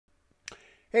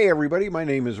Hey everybody, my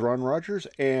name is Ron Rogers,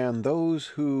 and those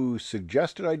who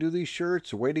suggested I do these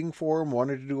shirts, waiting for them,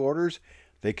 wanted to do orders,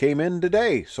 they came in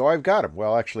today, so I've got them.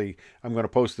 Well, actually, I'm going to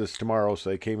post this tomorrow, so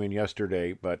they came in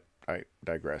yesterday, but I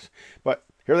digress. But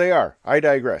here they are. I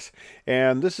digress.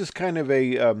 And this is kind of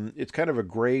it's kind of a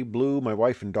gray blue. My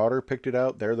wife and daughter picked it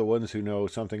out. They're the ones who know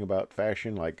something about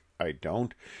fashion, like I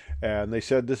don't. And they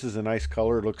said this is a nice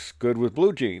color, looks good with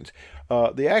blue jeans.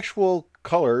 The actual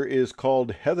color is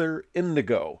called Heather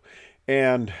Indigo.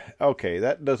 And okay,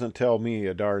 that doesn't tell me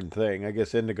a darn thing. I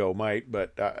guess Indigo might,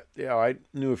 but I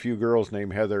knew a few girls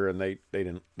named Heather, and they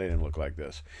didn't look like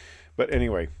this. But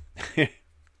anyway,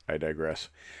 I digress.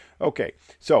 Okay,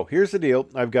 so here's the deal.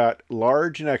 I've got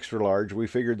large and extra large. We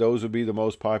figured those would be the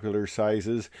most popular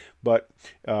sizes, but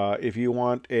if you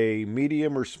want a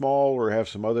medium or small or have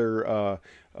some other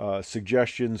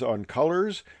suggestions on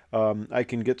colors, I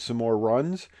can get some more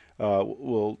runs.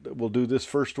 We'll do this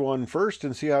first one first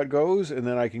and see how it goes, and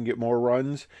then I can get more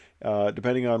runs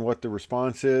depending on what the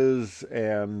response is.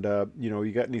 And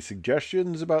you got any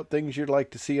suggestions about things you'd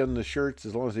like to see on the shirts,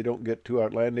 as long as they don't get too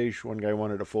outlandish. One guy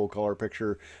wanted a full color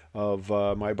picture of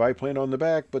my biplane on the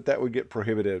back, but that would get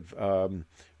prohibitive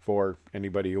for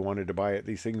anybody who wanted to buy it.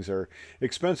 These things are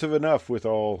expensive enough with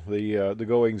all the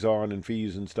goings on and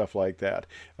fees and stuff like that.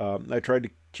 I tried to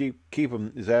keep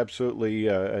them as absolutely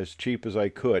as cheap as I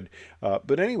could.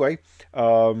 But anyway,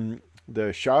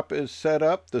 the shop is set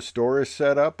up. The store is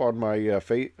set up on my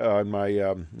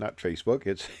not Facebook.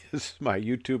 It's my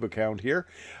YouTube account here,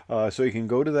 so you can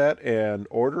go to that and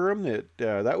order them.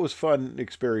 That was fun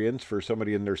experience for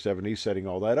somebody in their 70s setting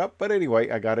all that up. But anyway,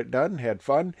 I got it done, had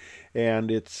fun, and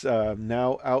it's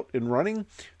now out and running.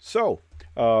 So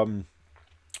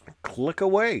click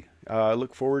away. I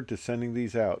look forward to sending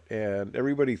these out. And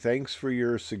everybody, thanks for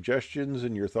your suggestions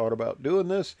and your thought about doing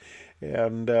this.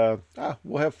 And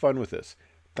we'll have fun with this.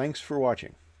 Thanks for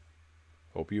watching.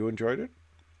 Hope you enjoyed it.